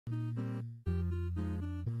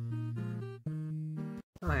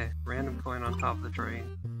Okay, random coin on top of the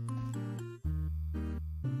train.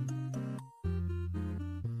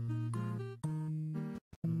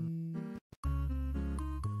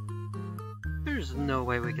 There's no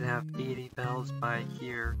way we can have 80 bells by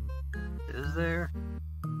here. Is there?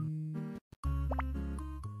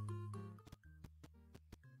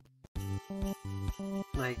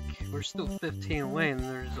 Like, we're still 15 away and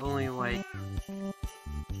there's only like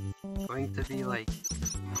going to be like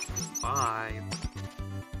 5.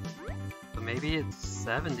 So maybe it's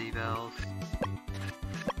 70 bells.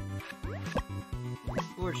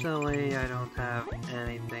 Fortunately, I don't have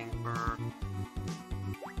anything for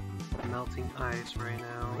melting ice right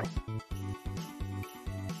now.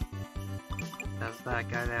 As that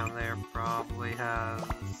guy down there probably has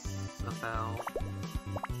a bell.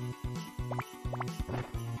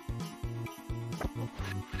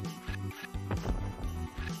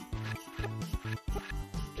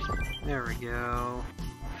 There we go.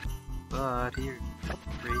 But he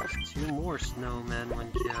raised 2 more snowmen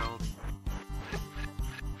when killed.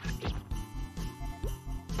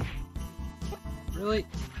 Really?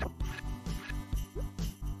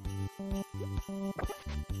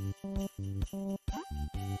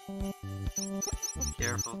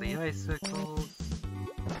 Careful the icicles.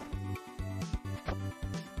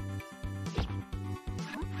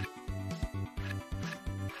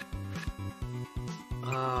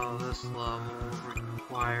 Oh, this level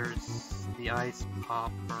requires the ice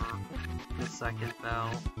pop for the second bell.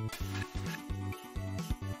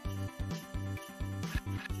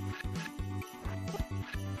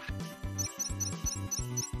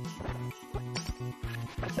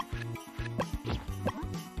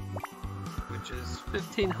 Which is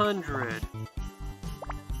 1500.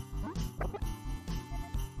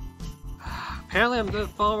 Apparently I'm gonna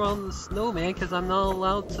fall around the snowman because I'm not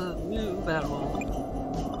allowed to move at all.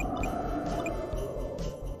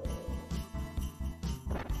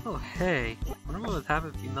 Oh hey, I wonder what would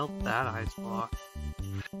happen if you melt that ice block.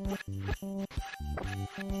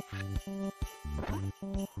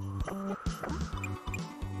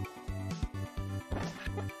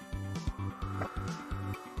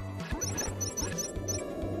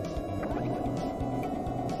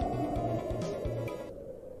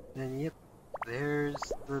 And yep, there's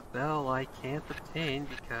the bell I can't obtain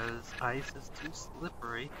because ice is too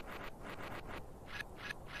slippery.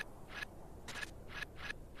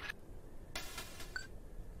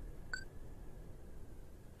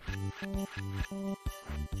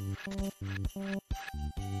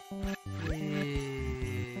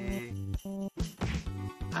 Whee.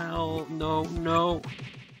 Ow, no, no.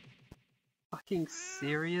 Fucking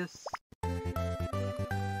serious?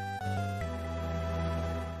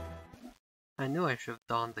 I knew I should have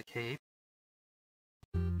donned the cape.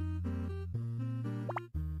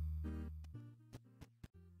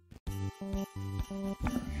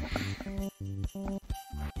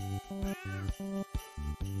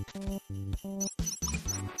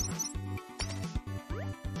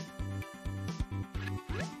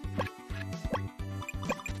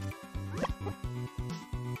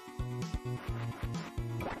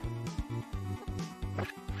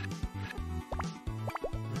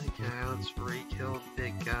 Okay, let's re-kill the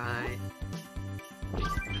big guy.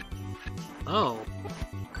 Oh!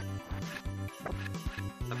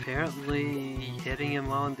 Apparently hitting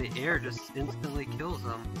him on the air just instantly kills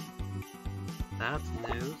him. That's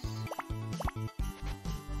news.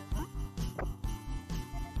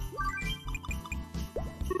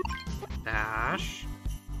 Dash.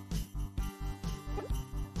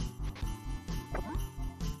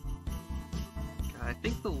 I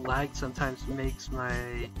think the lag sometimes makes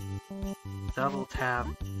my double tap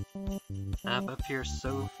app appear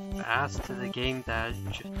so fast to the game that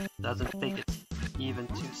it doesn't think it's even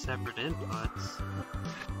 2 separate inputs.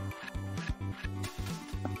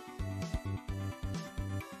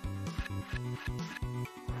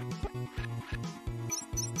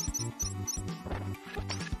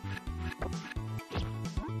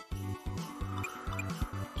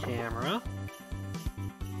 Camera.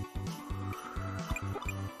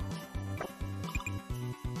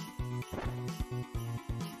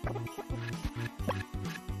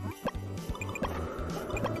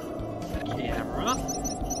 Camera.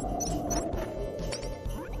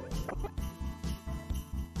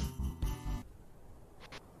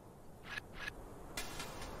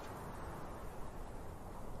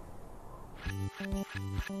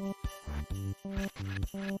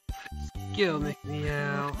 Skill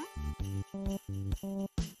McMeow.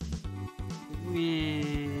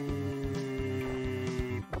 Wee.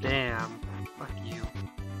 Bam. Fuck you.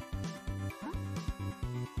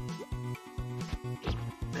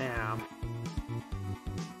 Bam.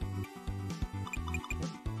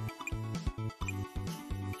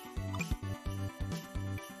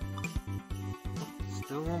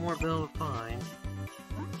 Still one more bill to find.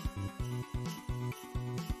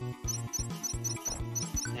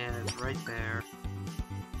 And it's right there.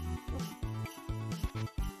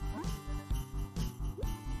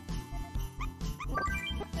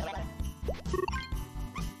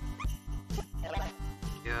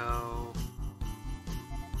 Go.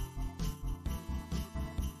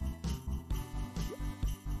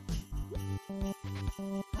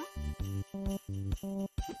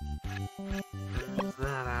 There's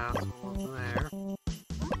that asshole over there.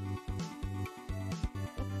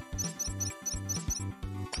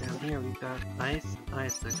 Down here we've got nice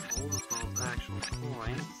icicles with those actual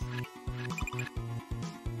coins.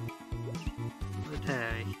 But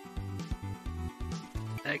hey,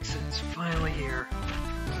 exit's finally here.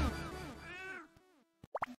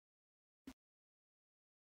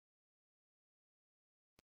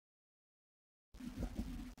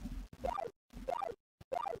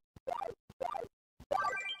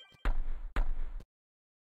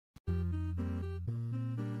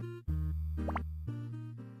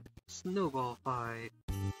 Snowball fight.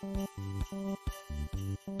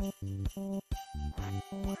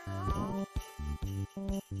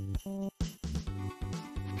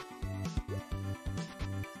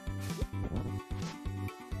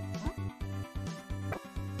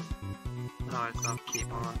 Oh, it's not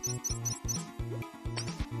keep on.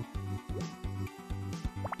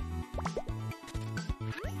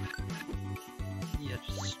 Yeah,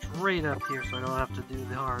 just straight up here so I don't have to do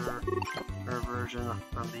the harder version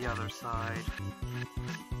on the other side.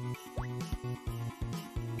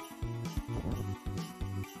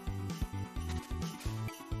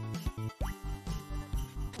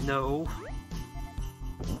 No.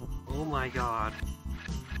 Oh my god.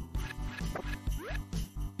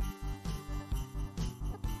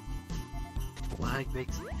 Lag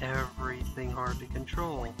makes everything hard to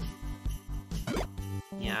control.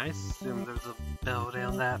 Yeah, I assume there's a bell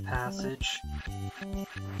down that passage.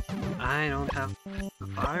 I don't have the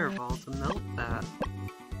fireball to melt that.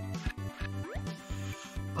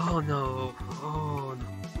 Oh no, oh no.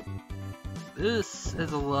 This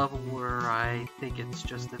is a level where I think it's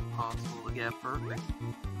just impossible to get perfect.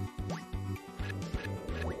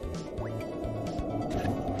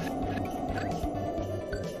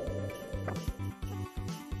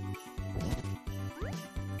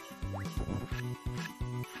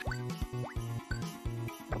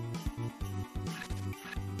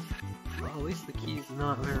 Well, at least the key's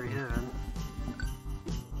not very hidden.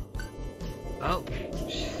 Oh!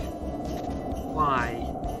 Why?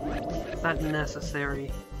 Is that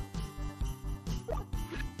necessary?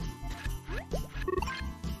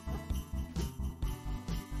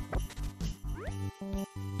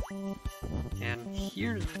 And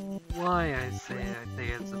here's why I say I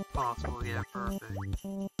think it's impossible to get perfect.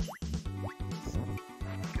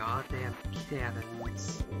 Goddamn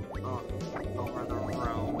cannons over the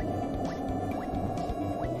road.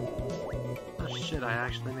 Oh shit, I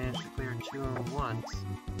actually managed to clear 2 in once.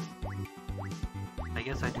 I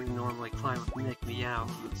guess I do normally climb with Nick Meow,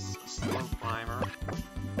 who's a slow climber.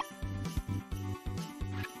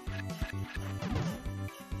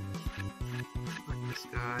 Look at this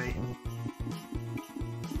guy.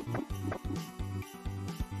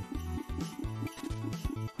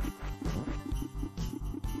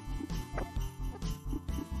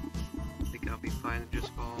 I think I'll be fine to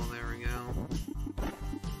just fall. There we go.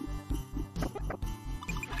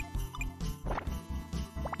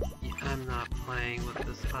 Yeah, I'm not playing with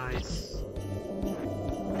this ice.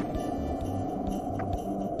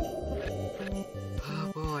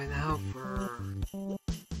 Oh boy, now for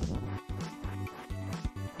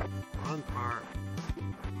one part.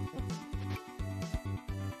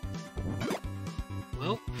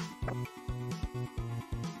 Well,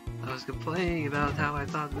 I was complaining about how I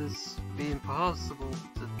thought this would be impossible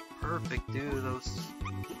to perfect due to those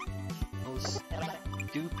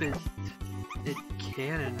stupid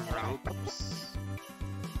cannon ropes.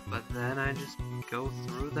 But then I just go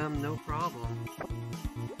through them no problem.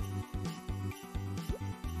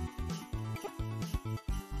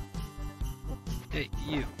 Hey,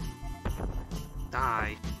 you.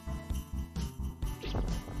 Die.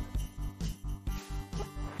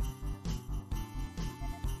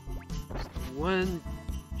 One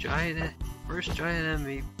first giant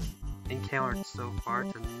enemy encountered so far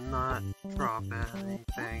to not drop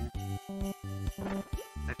anything.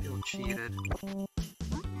 I feel cheated.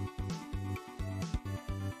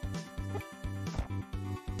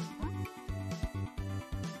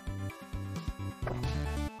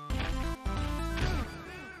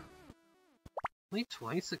 Only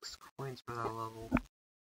 26 coins for that level.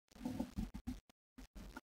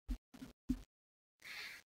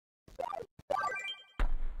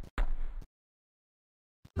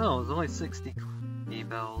 No, it was only 60 key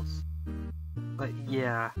bells. But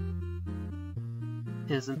yeah,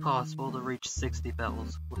 it is impossible to reach 60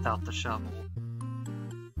 bells without the shovel.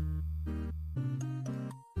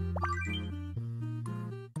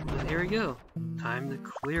 But here we go. Time to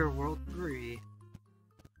clear World 3.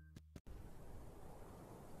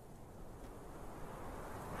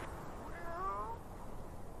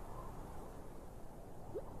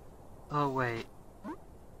 Oh wait.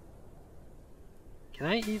 Can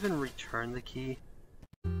I even return the key?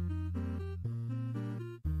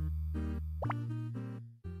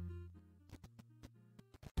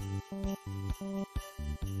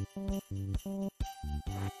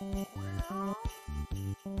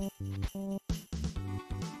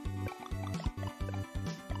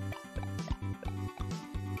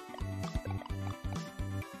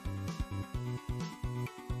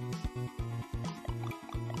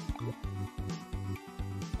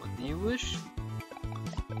 What do you wish?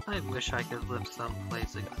 I wish I could live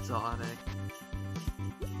someplace exotic.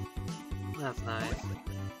 That's nice.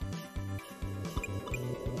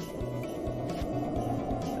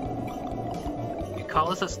 You call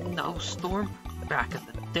this a snowstorm? Back in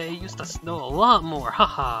the day, it used to snow a lot more,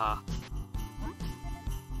 haha!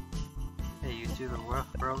 Hey, you two, the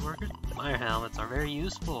road workers? Fire helmets are very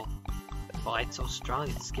useful. The light's so strong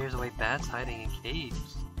it scares away bats hiding in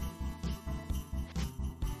caves.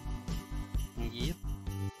 Yep.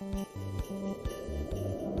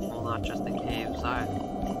 Well, not just the caves,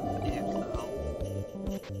 caves though.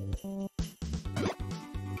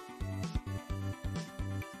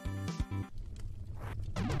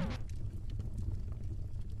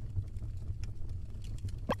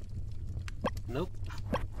 Nope.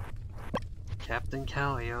 Captain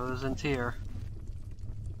Calio isn't here.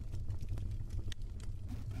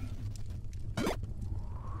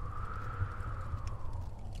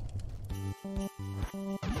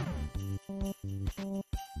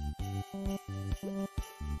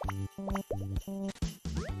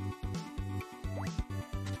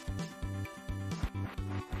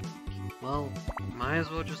 Well, might as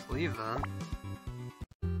well just leave then.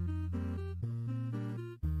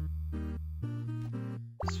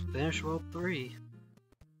 Let's finish World 3.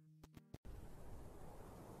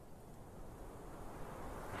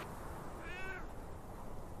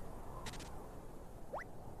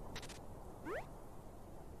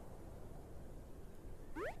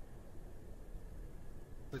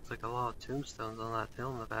 Looks like a lot of tombstones on that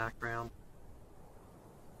hill in the background.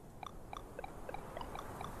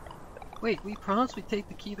 Wait, we promised we'd take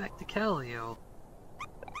the key back to Calio.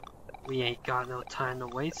 We ain't got no time to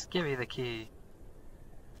waste, give me the key.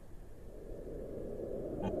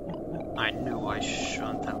 I knew I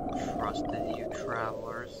shouldn't have trusted you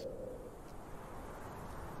travelers.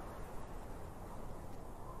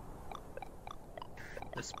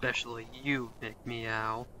 Especially you, Mick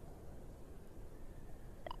Meow.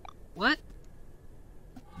 What?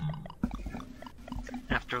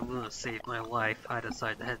 After Luna saved my life, I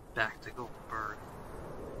decided to head back to Goldberg.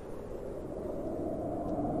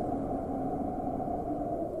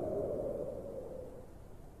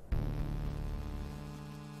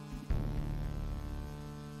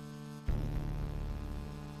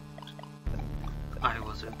 I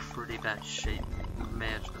was in pretty bad shape and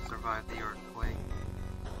managed to survive the earthquake.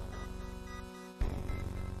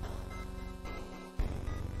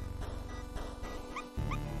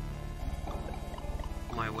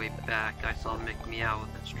 On my way back, I saw Mick Meow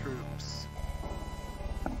with its troops.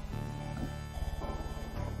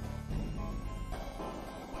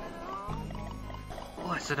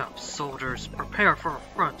 Listen up, soldiers. Prepare for a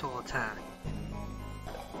frontal attack.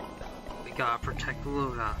 We gotta protect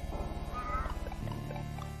Luna.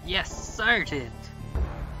 Yes, Sergeant!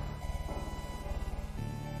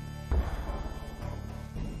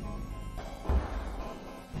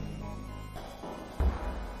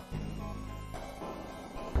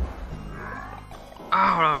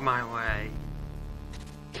 Out of my way!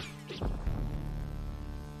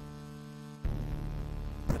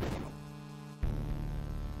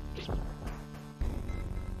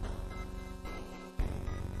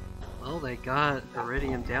 Well, they got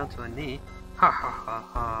Iridium down to a knee. Ha ha ha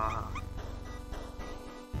ha.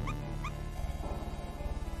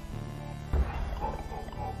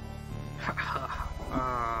 Ha ha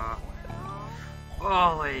ha.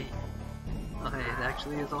 Ollie! Okay, it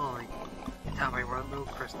actually is Ollie. Tell me where Little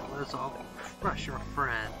Crystal is, I'll crush your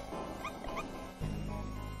friend.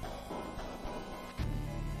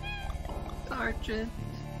 Sergeant!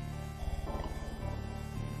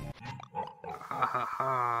 Ha ha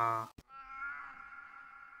ha.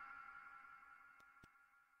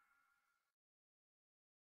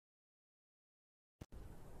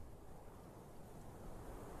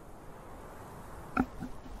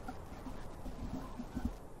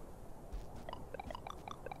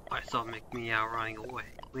 saw McMeow running away,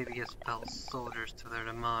 leaving his fellow soldiers to their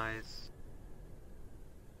demise.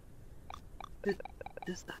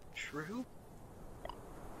 Is that true?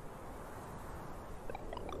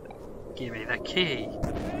 Give me that key!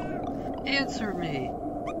 Answer me!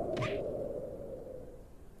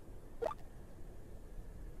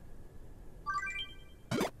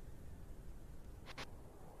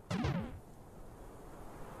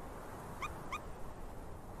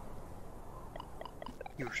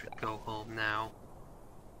 You should go home now.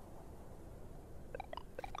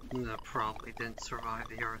 Luna probably didn't survive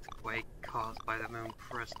the earthquake caused by the moon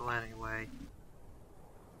crystal anyway.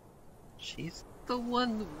 She's the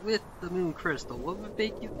one with the moon crystal. What would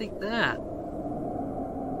make you think that?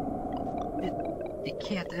 It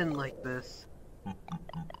can't end like this.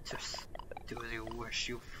 Just do as you wish,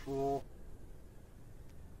 you fool.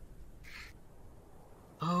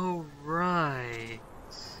 Oh, right.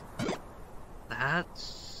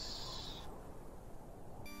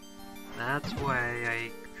 That's why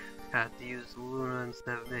I had to use Luna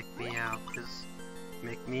instead of McMeow, because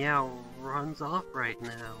McMeow runs off right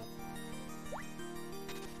now.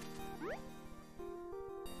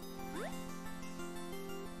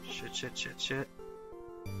 Shit.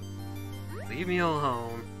 Leave me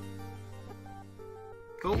alone.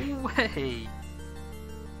 Go away!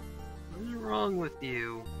 What is wrong with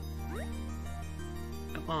you?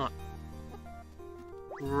 Come on.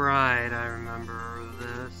 Right, I remember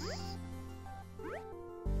this.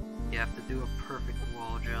 You have to do a perfect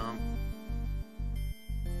wall jump.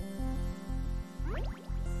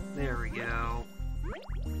 There we go.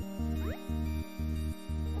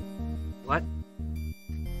 What?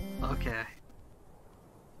 Okay.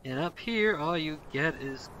 And up here, all you get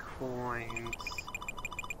is coins.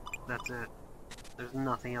 That's it. There's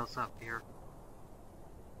nothing else up here.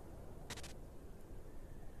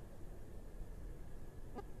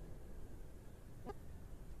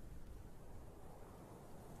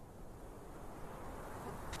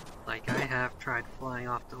 Like, I have tried flying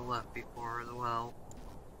off to the left before as well.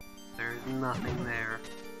 There's nothing there.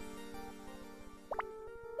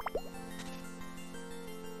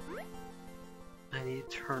 I need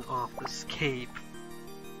to turn off escape.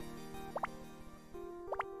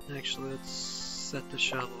 Actually, let's set the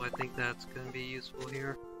shuttle. I think that's going to be useful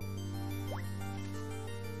here.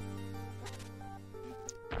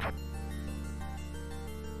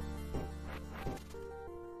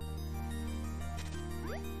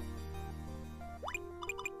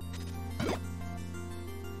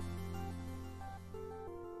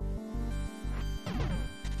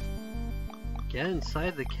 Get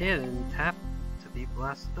inside the cannon and tap to be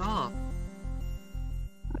blasted off.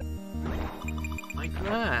 Like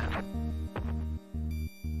that.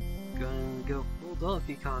 Gonna go full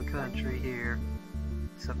Donkey Kong country here.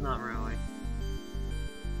 Except not really.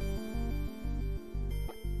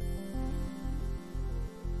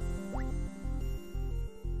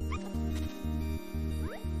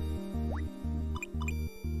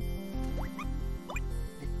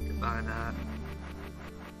 Goodbye that.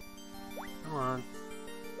 Come on.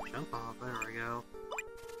 Jump off, there we go.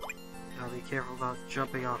 Gotta be careful about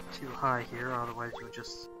jumping off too high here, otherwise you'll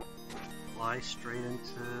just fly straight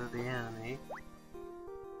into the enemy.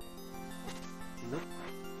 Nope.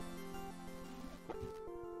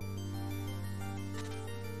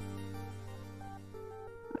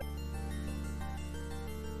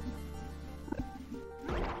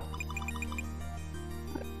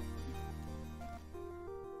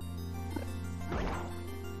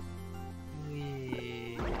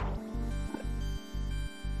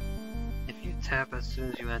 Tap as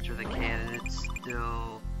soon as you enter the cannon, it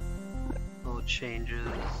still changes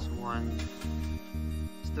one,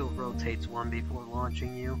 still rotates one before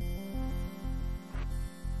launching you.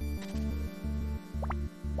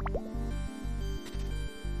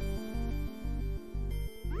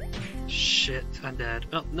 Shit, I'm dead.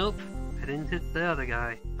 Oh, nope, I didn't hit the other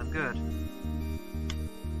guy. I'm good.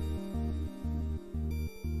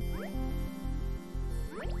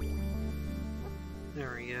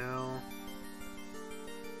 There we go.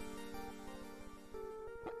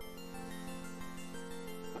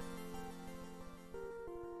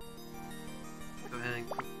 Go ahead and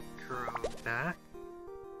put Kuro back.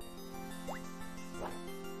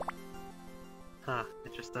 Huh,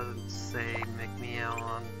 it just doesn't say McMeow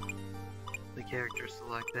on the character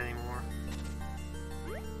select anymore.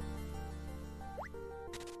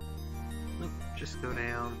 Nope, just go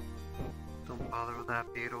down. Don't bother with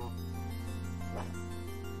that beetle.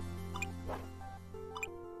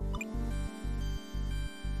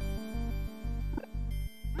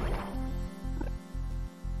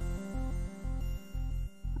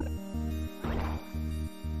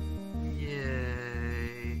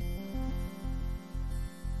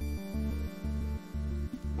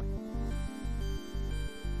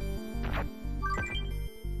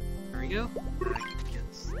 go. That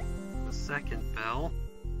gets the second bell.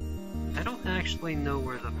 I don't actually know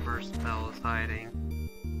where the first bell is hiding.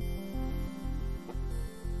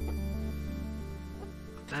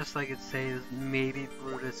 The best I could say is maybe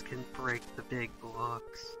Brutus can break the big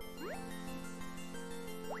blocks.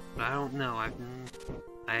 But I don't know, I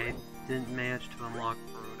didn't manage to unlock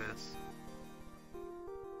Brutus.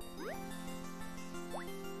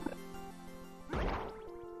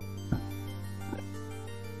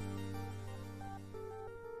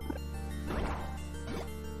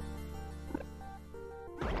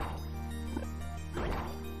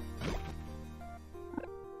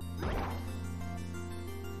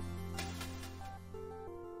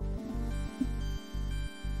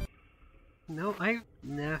 No, I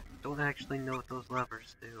don't actually know what those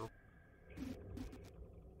levers do.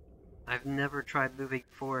 I've never tried moving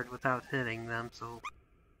forward without hitting them, so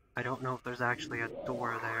I don't know if there's actually a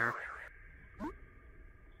door there.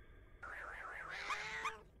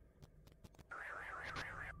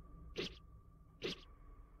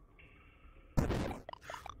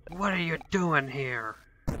 What are you doing here?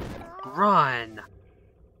 Run!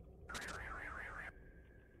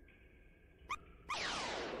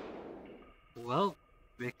 Well,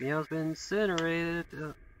 Big Meow's been incinerated.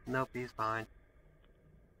 Nope, he's fine.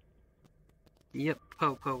 Yep,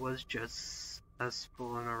 Popo was just us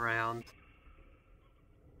fooling around.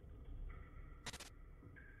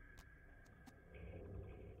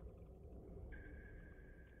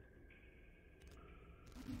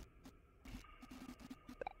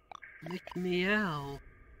 Big Meow.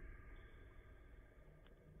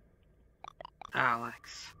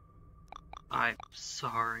 Alex, I'm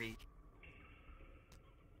sorry.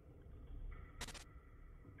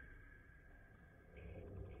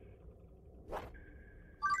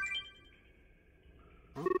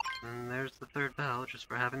 And there's the third bell, just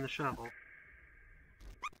for having the shovel.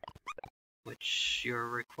 Which you're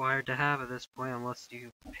required to have at this point unless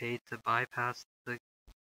you paid to bypass the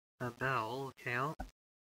bell account.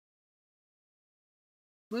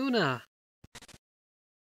 Luna!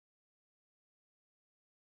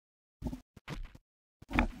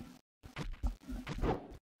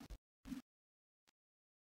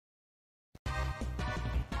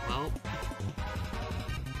 Well,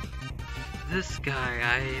 this guy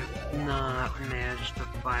I have not managed to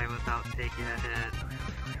fight without taking a hit.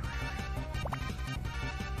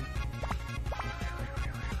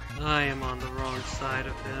 I am on the wrong side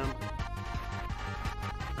of him.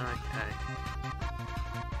 Okay.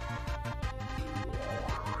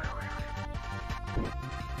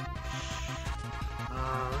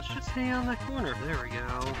 Let's just hang on that corner. There we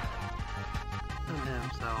go. And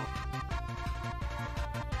himself.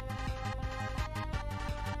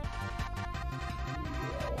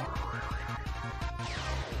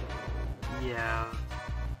 Yeah.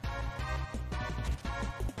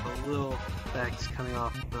 The little effects coming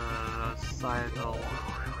off the side of the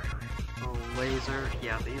laser.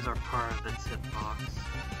 Yeah, these are part of its hitbox.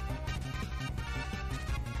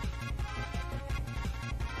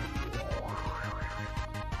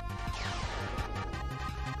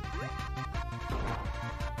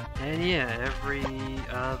 And yeah, every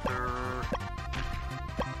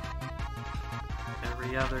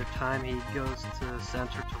other time he goes to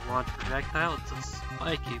center to launch projectile, it's a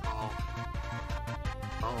spiky ball.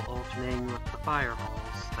 All alternating with the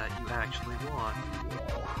fireballs that you actually want.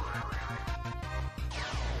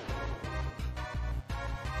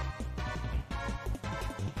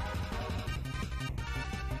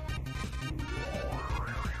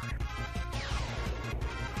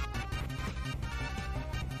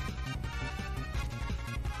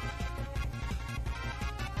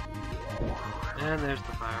 And there's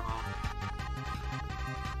the fireball.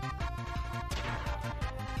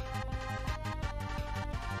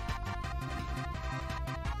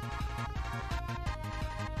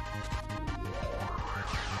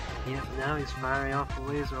 Yep, now he's firing off the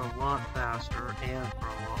laser a lot faster and for a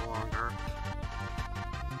lot longer.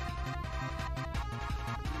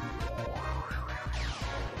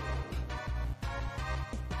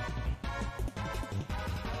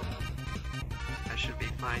 I should be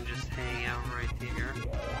fine just hanging out right here.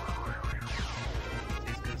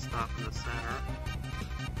 He's gonna stop in the center.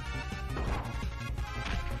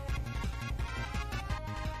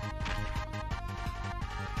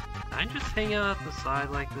 Can I just hang out at the side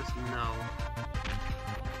like this? No.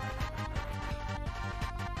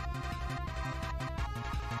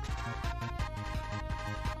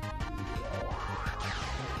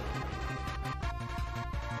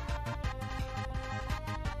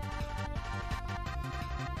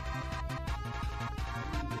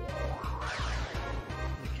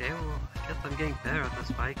 Okay, well, I guess I'm getting better at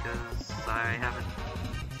this fight because I haven't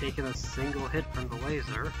taken a single hit from the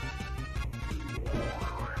laser.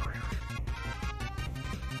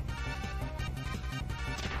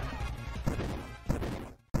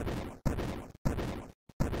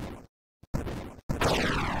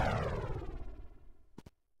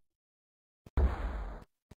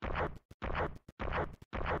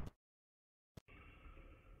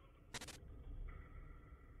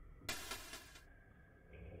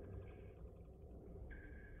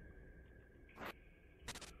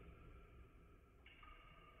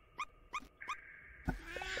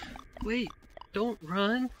 Wait, don't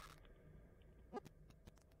run!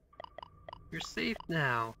 You're safe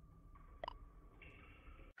now.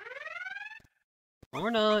 Or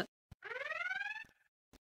not.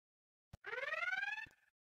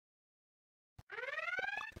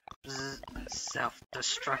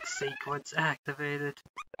 Self-destruct sequence activated.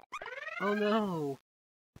 Oh no!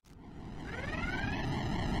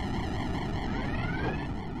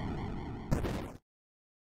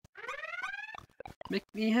 Make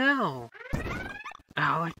me how?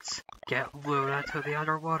 Alex, get Luna to the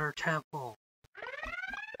underwater temple.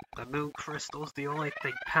 The moon crystal's the only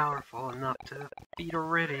thing powerful enough to beat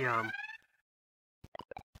Iridium.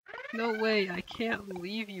 No way, I can't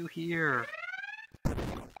leave you here.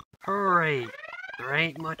 Hurry! There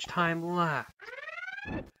ain't much time left.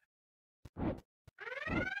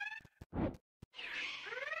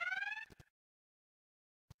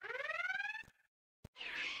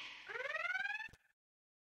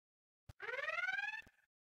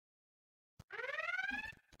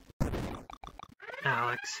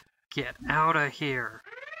 Alex, get out of here.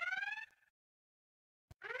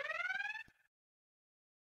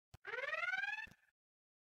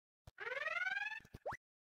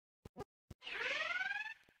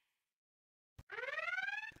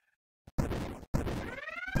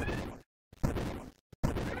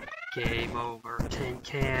 Game over, Tin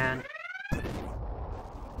Can.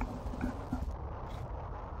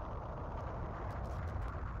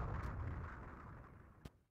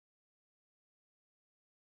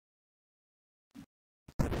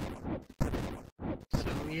 So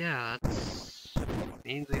yeah, that's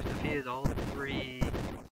means we've defeated all 3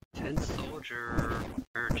 Tin Soldier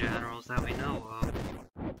or generals that we know of.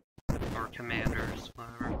 Or commanders,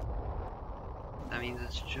 whatever. That means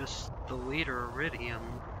it's just the leader, Iridium,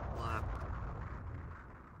 left.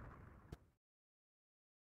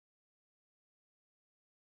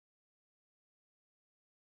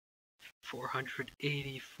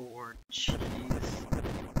 $484, jeez.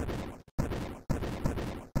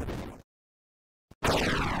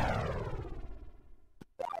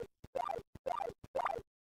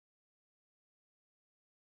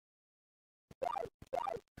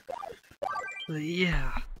 But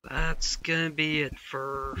yeah, that's gonna be it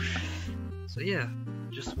for... So yeah,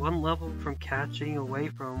 just one level from catching away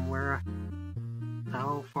from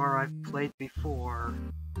how far I've played before.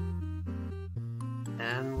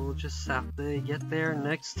 And we'll just have to get there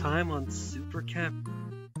next time on Super Cat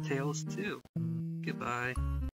Tales 2. Goodbye.